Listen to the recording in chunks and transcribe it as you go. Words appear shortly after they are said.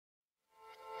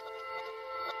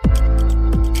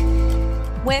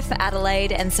We're for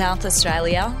Adelaide and South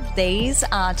Australia. These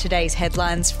are today's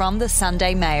headlines from the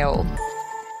Sunday Mail.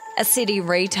 A city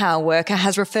retail worker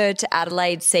has referred to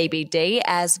Adelaide CBD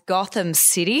as Gotham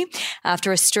City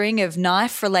after a string of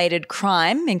knife-related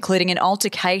crime, including an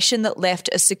altercation that left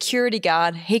a security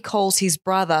guard he calls his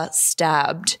brother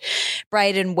stabbed.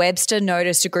 Braden Webster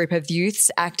noticed a group of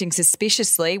youths acting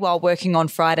suspiciously while working on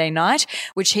Friday night,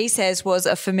 which he says was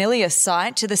a familiar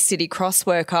sight to the city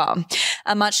crossworker.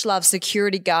 A much-loved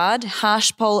security guard,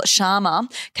 Harshpal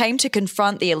Sharma, came to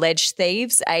confront the alleged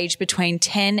thieves, aged between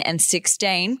 10 and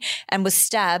 16, and was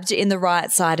stabbed in the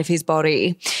right side of his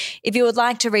body. If you would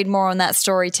like to read more on that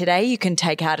story today, you can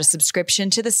take out a subscription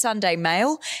to the Sunday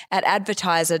Mail at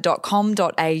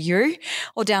advertiser.com.au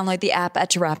or download the app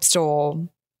at your app store.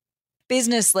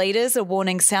 Business leaders are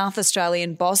warning South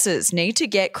Australian bosses need to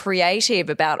get creative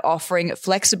about offering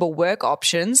flexible work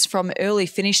options from early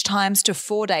finish times to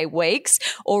 4-day weeks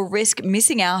or risk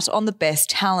missing out on the best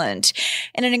talent.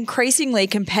 In an increasingly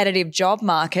competitive job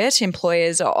market,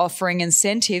 employers are offering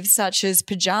incentives such as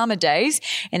pajama days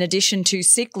in addition to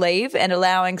sick leave and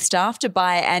allowing staff to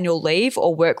buy annual leave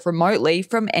or work remotely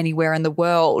from anywhere in the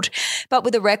world. But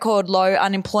with a record low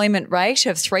unemployment rate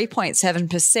of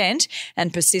 3.7%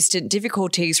 and persistent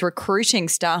difficulties recruiting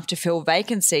staff to fill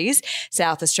vacancies,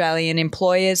 South Australian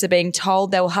employers are being told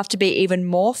they will have to be even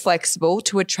more flexible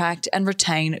to attract and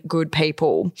retain good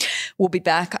people. We'll be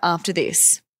back after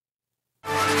this.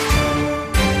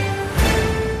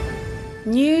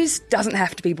 News doesn't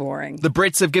have to be boring. The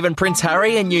Brits have given Prince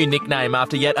Harry a new nickname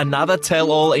after yet another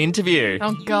tell-all interview.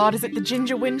 Oh God, is it the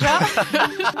Ginger Whinger?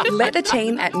 Let the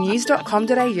team at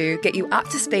news.com.au get you up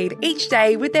to speed each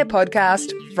day with their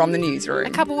podcast, From the Newsroom. A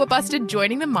couple were busted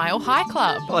joining the Mile High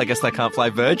Club. Well, I guess they can't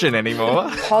fly Virgin anymore.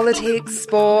 Politics,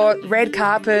 sport, red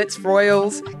carpets,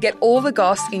 royals. Get all the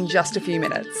goss in just a few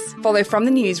minutes. Follow From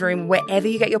the Newsroom wherever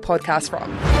you get your podcast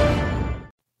from.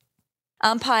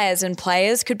 Umpires and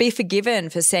players could be forgiven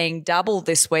for seeing double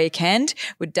this weekend,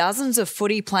 with dozens of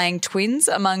footy-playing twins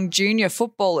among junior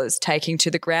footballers taking to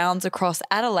the grounds across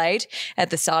Adelaide at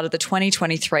the start of the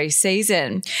 2023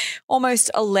 season.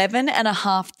 Almost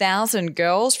 11,500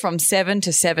 girls from 7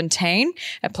 to 17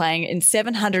 are playing in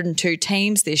 702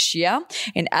 teams this year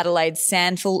in Adelaide's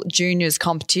Sandful Juniors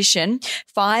competition,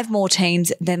 5 more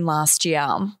teams than last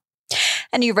year.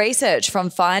 A new research from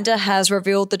Finder has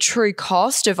revealed the true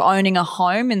cost of owning a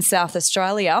home in South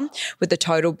Australia, with the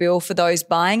total bill for those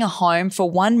buying a home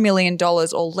for $1 million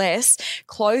or less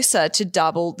closer to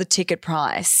double the ticket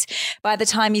price. By the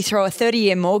time you throw a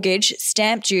 30-year mortgage,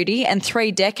 stamp duty and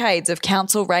 3 decades of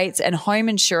council rates and home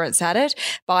insurance at it,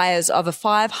 buyers of a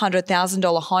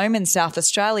 $500,000 home in South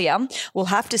Australia will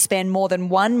have to spend more than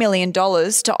 $1 million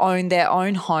to own their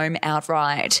own home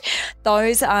outright.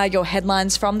 Those are your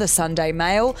headlines from the Sunday Mail.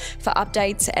 For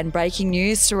updates and breaking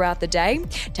news throughout the day,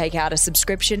 take out a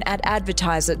subscription at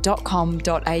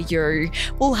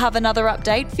advertiser.com.au. We'll have another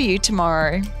update for you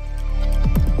tomorrow.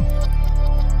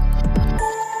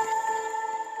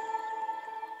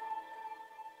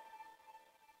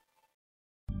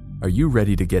 Are you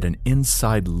ready to get an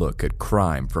inside look at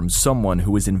crime from someone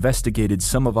who has investigated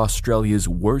some of Australia's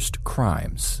worst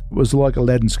crimes? It was like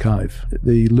Aladdin's cave.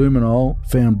 The luminol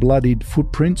found bloodied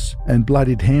footprints and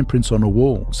bloodied handprints on a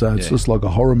wall, so it's just like a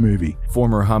horror movie.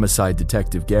 Former homicide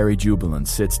detective Gary Jubilant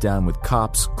sits down with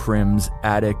cops, crims,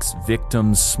 addicts,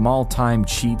 victims, small-time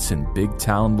cheats, and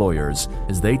big-town lawyers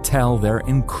as they tell their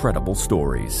incredible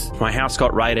stories. My house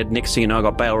got raided. Next thing you know, I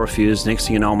got bail refused. Next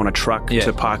thing you know, I'm on a truck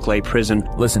to Parklea Prison.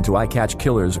 Listen to I Catch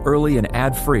Killers early and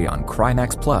ad-free on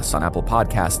Crimex Plus on Apple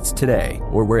Podcasts today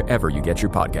or wherever you get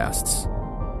your podcasts.